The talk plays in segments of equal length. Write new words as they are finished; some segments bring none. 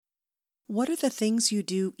What are the things you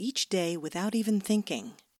do each day without even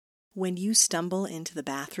thinking? When you stumble into the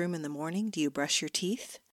bathroom in the morning, do you brush your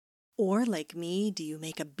teeth? Or, like me, do you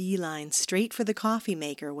make a beeline straight for the coffee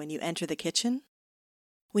maker when you enter the kitchen?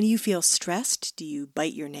 When you feel stressed, do you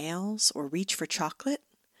bite your nails or reach for chocolate?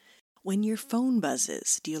 When your phone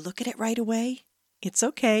buzzes, do you look at it right away? It's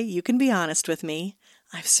okay, you can be honest with me.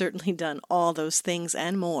 I've certainly done all those things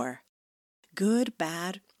and more. Good,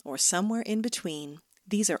 bad, or somewhere in between,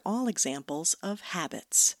 these are all examples of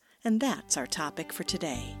habits, and that's our topic for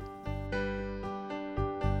today.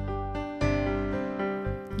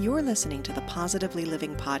 You're listening to the Positively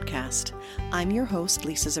Living podcast. I'm your host,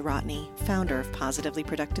 Lisa Zawrotny, founder of Positively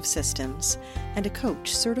Productive Systems and a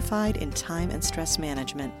coach certified in time and stress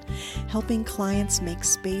management, helping clients make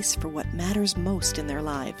space for what matters most in their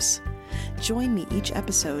lives. Join me each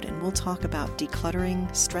episode and we'll talk about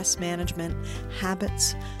decluttering, stress management,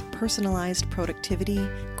 habits, personalized productivity,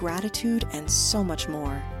 gratitude, and so much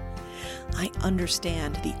more. I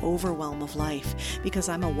understand the overwhelm of life because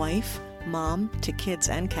I'm a wife, mom to kids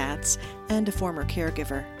and cats, and a former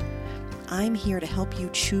caregiver. I'm here to help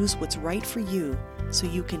you choose what's right for you so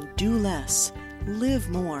you can do less, live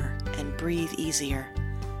more, and breathe easier.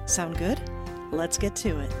 Sound good? Let's get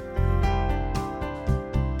to it.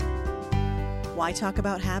 Why talk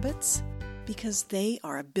about habits? Because they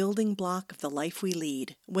are a building block of the life we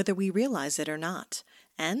lead, whether we realize it or not,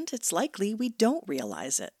 and it's likely we don't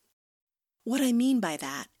realize it. What I mean by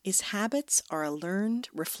that is habits are a learned,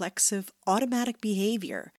 reflexive, automatic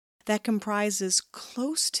behavior that comprises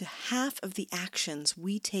close to half of the actions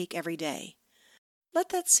we take every day. Let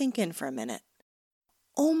that sink in for a minute.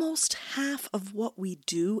 Almost half of what we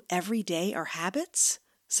do every day are habits?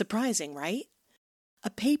 Surprising, right? A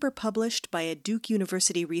paper published by a Duke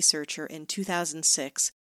University researcher in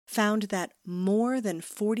 2006 found that more than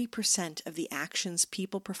 40% of the actions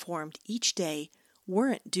people performed each day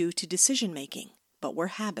weren't due to decision-making, but were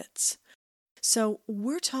habits. So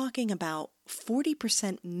we're talking about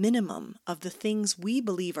 40% minimum of the things we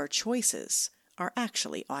believe are choices are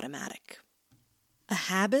actually automatic. A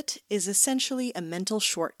habit is essentially a mental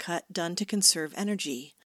shortcut done to conserve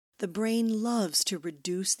energy. The brain loves to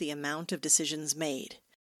reduce the amount of decisions made.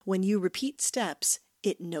 When you repeat steps,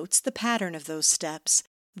 it notes the pattern of those steps,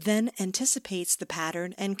 then anticipates the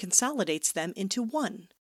pattern and consolidates them into one.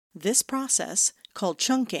 This process, called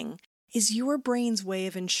chunking, is your brain's way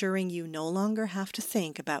of ensuring you no longer have to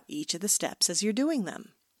think about each of the steps as you're doing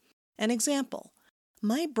them. An example,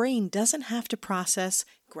 my brain doesn't have to process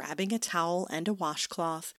grabbing a towel and a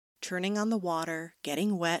washcloth, turning on the water,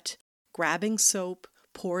 getting wet, grabbing soap,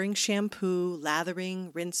 pouring shampoo,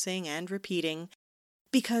 lathering, rinsing, and repeating,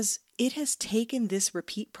 because it has taken this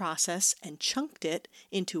repeat process and chunked it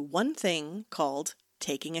into one thing called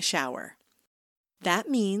taking a shower. That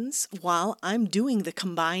means while I'm doing the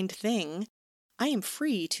combined thing, I am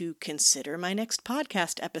free to consider my next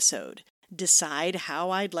podcast episode, decide how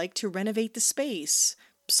I'd like to renovate the space,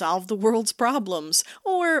 solve the world's problems,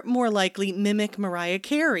 or more likely mimic Mariah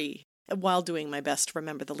Carey while doing my best to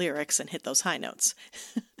remember the lyrics and hit those high notes.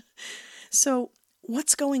 So,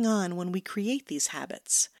 what's going on when we create these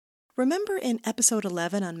habits? Remember in episode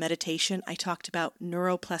 11 on meditation, I talked about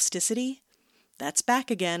neuroplasticity? That's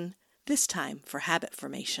back again, this time for habit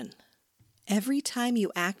formation. Every time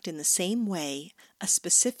you act in the same way, a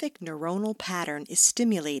specific neuronal pattern is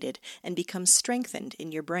stimulated and becomes strengthened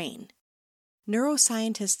in your brain.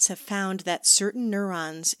 Neuroscientists have found that certain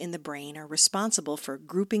neurons in the brain are responsible for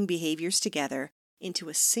grouping behaviors together into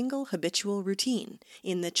a single habitual routine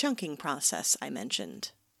in the chunking process I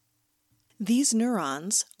mentioned. These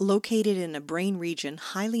neurons, located in a brain region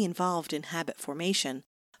highly involved in habit formation,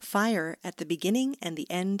 fire at the beginning and the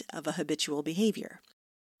end of a habitual behavior.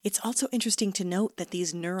 It's also interesting to note that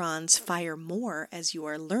these neurons fire more as you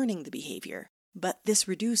are learning the behavior, but this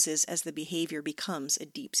reduces as the behavior becomes a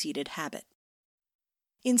deep-seated habit.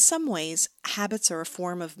 In some ways, habits are a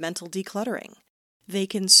form of mental decluttering. They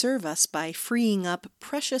can serve us by freeing up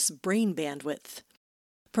precious brain bandwidth.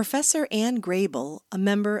 Professor Anne Grable, a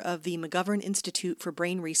member of the McGovern Institute for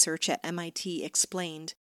Brain Research at MIT,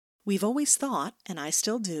 explained, "We've always thought, and I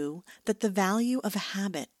still do, that the value of a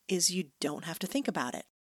habit is you don't have to think about it.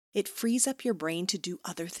 It frees up your brain to do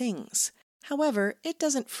other things. However, it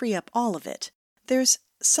doesn't free up all of it. There's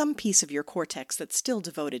some piece of your cortex that's still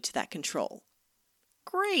devoted to that control."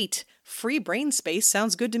 Great! Free brain space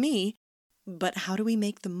sounds good to me. But how do we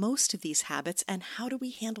make the most of these habits, and how do we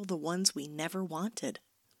handle the ones we never wanted?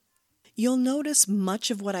 You'll notice much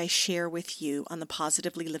of what I share with you on the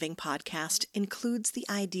Positively Living podcast includes the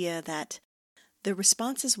idea that the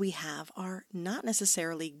responses we have are not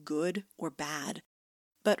necessarily good or bad,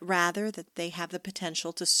 but rather that they have the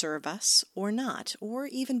potential to serve us or not, or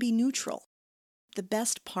even be neutral. The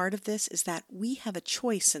best part of this is that we have a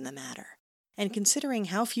choice in the matter. And considering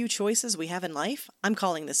how few choices we have in life, I'm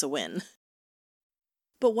calling this a win.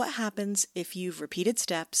 But what happens if you've repeated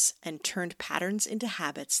steps and turned patterns into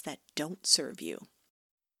habits that don't serve you?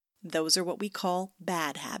 Those are what we call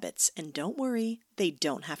bad habits, and don't worry, they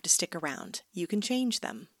don't have to stick around. You can change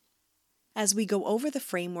them. As we go over the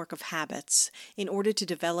framework of habits, in order to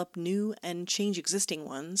develop new and change existing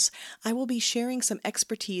ones, I will be sharing some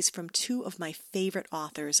expertise from two of my favorite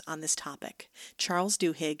authors on this topic, Charles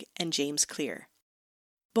Duhigg and James Clear.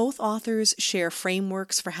 Both authors share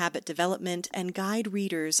frameworks for habit development and guide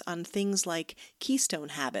readers on things like keystone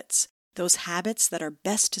habits, those habits that are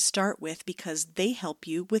best to start with because they help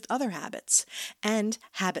you with other habits, and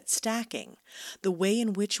habit stacking, the way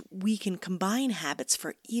in which we can combine habits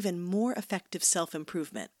for even more effective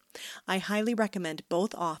self-improvement. I highly recommend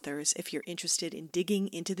both authors if you're interested in digging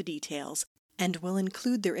into the details, and will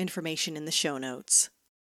include their information in the show notes.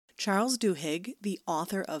 Charles Duhigg, the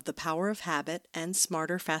author of The Power of Habit and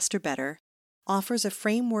Smarter, Faster, Better, offers a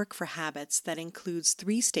framework for habits that includes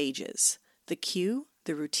 3 stages: the cue,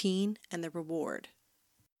 the routine, and the reward.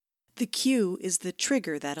 The cue is the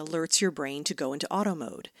trigger that alerts your brain to go into auto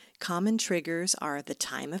mode. Common triggers are the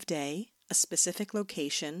time of day, a specific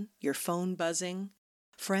location, your phone buzzing,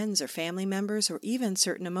 friends or family members, or even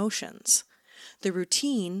certain emotions. The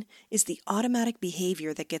routine is the automatic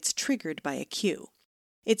behavior that gets triggered by a cue.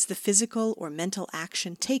 It's the physical or mental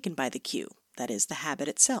action taken by the cue, that is, the habit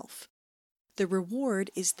itself. The reward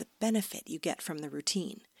is the benefit you get from the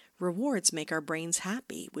routine. Rewards make our brains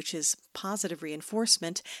happy, which is positive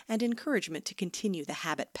reinforcement and encouragement to continue the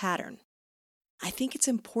habit pattern. I think it's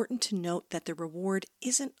important to note that the reward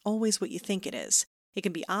isn't always what you think it is. It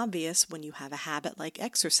can be obvious when you have a habit like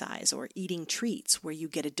exercise or eating treats where you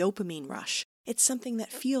get a dopamine rush. It's something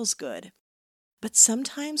that feels good. But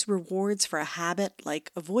sometimes rewards for a habit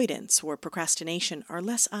like avoidance or procrastination are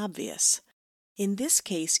less obvious. In this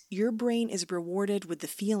case, your brain is rewarded with the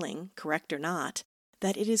feeling, correct or not,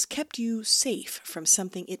 that it has kept you safe from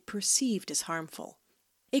something it perceived as harmful.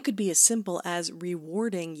 It could be as simple as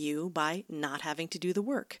rewarding you by not having to do the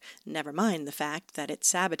work, never mind the fact that it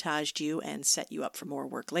sabotaged you and set you up for more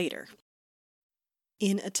work later.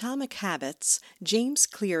 In Atomic Habits, James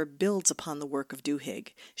Clear builds upon the work of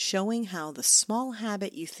Duhigg, showing how the small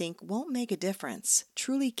habit you think won't make a difference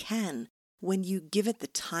truly can when you give it the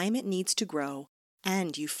time it needs to grow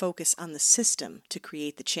and you focus on the system to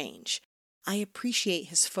create the change. I appreciate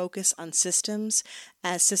his focus on systems,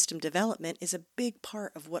 as system development is a big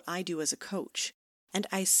part of what I do as a coach, and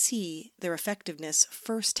I see their effectiveness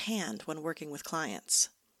firsthand when working with clients.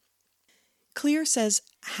 Clear says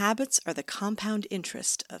habits are the compound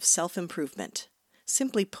interest of self-improvement.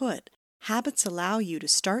 Simply put, habits allow you to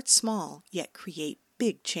start small yet create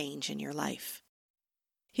big change in your life.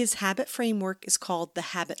 His habit framework is called the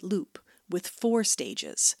habit loop, with 4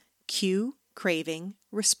 stages: cue, craving,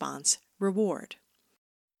 response, reward.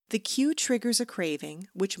 The cue triggers a craving,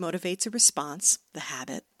 which motivates a response, the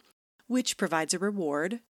habit, which provides a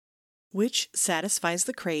reward, which satisfies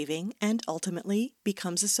the craving and ultimately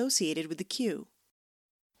becomes associated with the cue.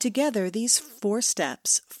 Together, these 4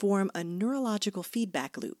 steps form a neurological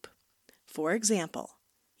feedback loop. For example,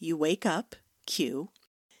 you wake up, cue,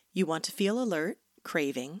 you want to feel alert,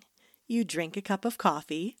 craving, you drink a cup of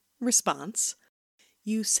coffee, response,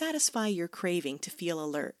 you satisfy your craving to feel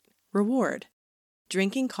alert, reward.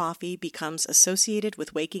 Drinking coffee becomes associated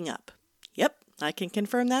with waking up. Yep, I can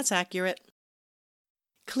confirm that's accurate.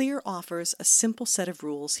 Clear offers a simple set of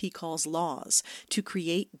rules he calls laws to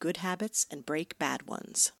create good habits and break bad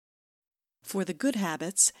ones. For the good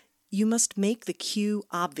habits, you must make the cue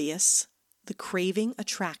obvious, the craving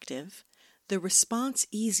attractive, the response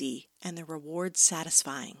easy, and the reward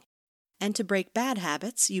satisfying. And to break bad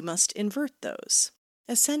habits, you must invert those.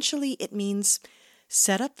 Essentially, it means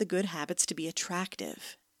set up the good habits to be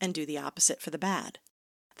attractive and do the opposite for the bad.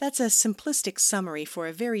 That's a simplistic summary for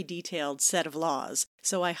a very detailed set of laws,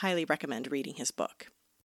 so I highly recommend reading his book.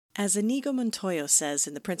 As Inigo Montoya says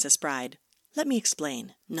in The Princess Bride, let me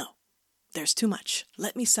explain. No, there's too much.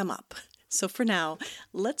 Let me sum up. So for now,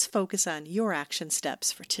 let's focus on your action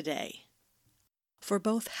steps for today. For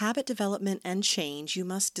both habit development and change, you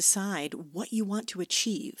must decide what you want to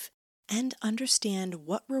achieve and understand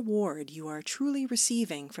what reward you are truly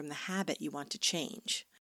receiving from the habit you want to change.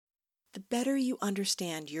 The better you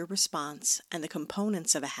understand your response and the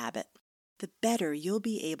components of a habit, the better you'll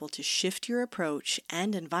be able to shift your approach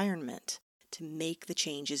and environment to make the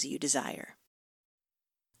changes you desire.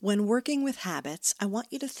 When working with habits, I want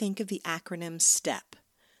you to think of the acronym STEP.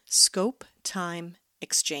 Scope, time,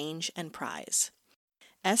 exchange, and prize.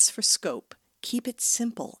 S for scope. Keep it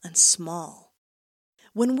simple and small.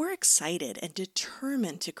 When we're excited and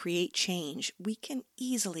determined to create change, we can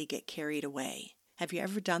easily get carried away. Have you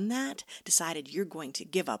ever done that? Decided you're going to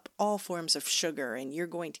give up all forms of sugar and you're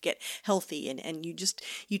going to get healthy and you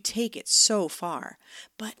take it so far.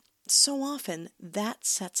 But so often that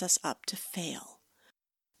sets us up to fail.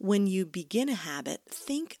 When you begin a habit,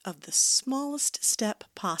 think of the smallest step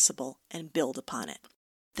possible and build upon it.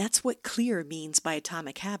 That's what CLEAR means by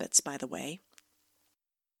Atomic Habits, by the way.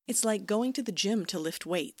 It's like going to the gym to lift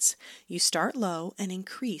weights. You start low and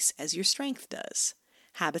increase as your strength does.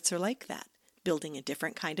 Habits are like that, building a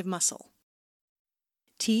different kind of muscle.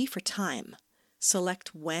 T for time.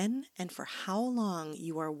 Select when and for how long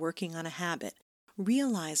you are working on a habit,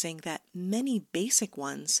 realizing that many basic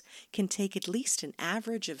ones can take at least an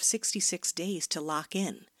average of 66 days to lock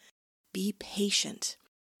in. Be patient.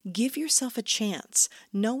 Give yourself a chance,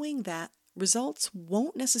 knowing that results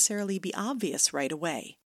won't necessarily be obvious right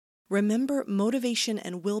away. Remember, motivation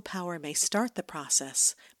and willpower may start the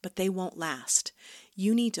process, but they won't last.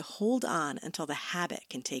 You need to hold on until the habit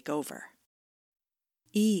can take over.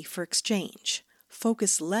 E for exchange.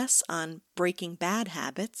 Focus less on breaking bad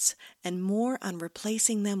habits and more on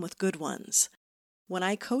replacing them with good ones. When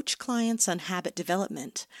I coach clients on habit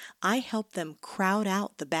development, I help them crowd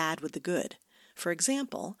out the bad with the good. For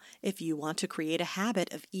example, if you want to create a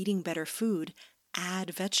habit of eating better food, add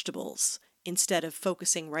vegetables instead of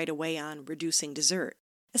focusing right away on reducing dessert,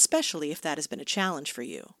 especially if that has been a challenge for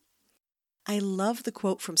you. I love the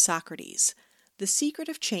quote from Socrates. The secret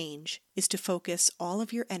of change is to focus all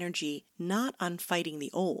of your energy not on fighting the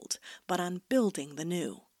old, but on building the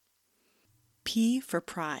new. P for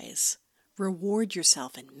prize. Reward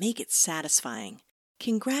yourself and make it satisfying.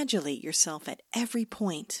 Congratulate yourself at every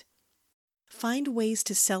point. Find ways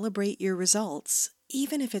to celebrate your results,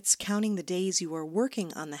 even if it's counting the days you are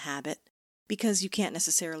working on the habit, because you can't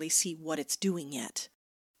necessarily see what it's doing yet.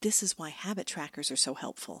 This is why habit trackers are so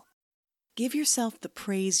helpful. Give yourself the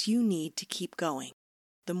praise you need to keep going.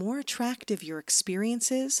 The more attractive your experience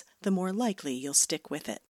is, the more likely you'll stick with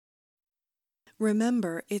it.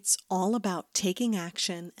 Remember, it's all about taking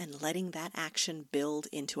action and letting that action build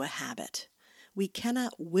into a habit. We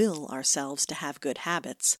cannot will ourselves to have good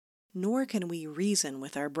habits, nor can we reason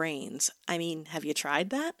with our brains. I mean, have you tried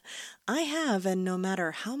that? I have, and no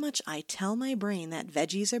matter how much I tell my brain that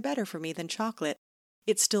veggies are better for me than chocolate,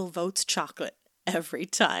 it still votes chocolate every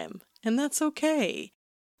time. And that's okay.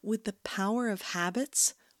 With the power of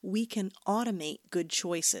habits, we can automate good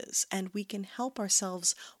choices, and we can help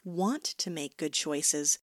ourselves want to make good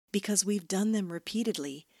choices because we've done them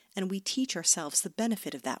repeatedly, and we teach ourselves the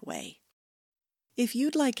benefit of that way. If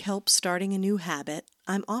you'd like help starting a new habit,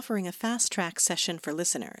 I'm offering a fast-track session for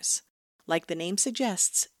listeners. Like the name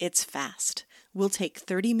suggests, it's fast. We'll take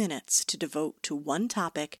 30 minutes to devote to one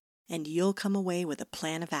topic, and you'll come away with a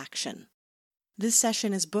plan of action. This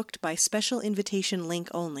session is booked by special invitation link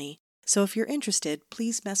only, so if you're interested,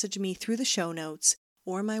 please message me through the show notes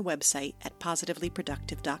or my website at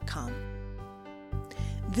positivelyproductive.com.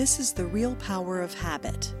 This is the real power of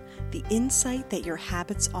habit, the insight that your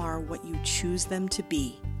habits are what you choose them to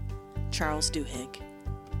be. Charles Duhigg.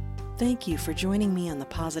 Thank you for joining me on the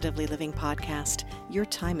Positively Living podcast. Your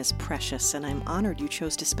time is precious, and I'm honored you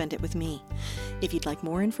chose to spend it with me. If you'd like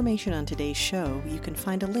more information on today's show, you can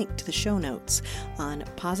find a link to the show notes on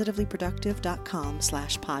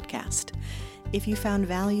positivelyproductive.com/podcast. If you found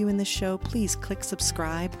value in this show, please click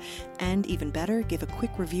subscribe, and even better, give a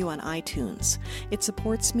quick review on iTunes. It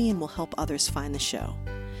supports me and will help others find the show.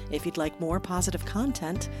 If you'd like more positive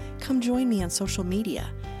content, come join me on social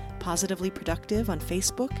media. Positively Productive on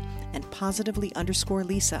Facebook, and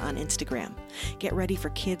positively_Lisa on Instagram. Get ready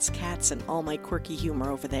for kids, cats, and all my quirky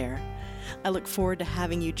humor over there. I look forward to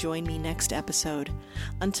having you join me next episode.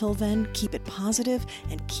 Until then, keep it positive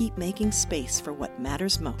and keep making space for what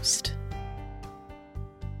matters most.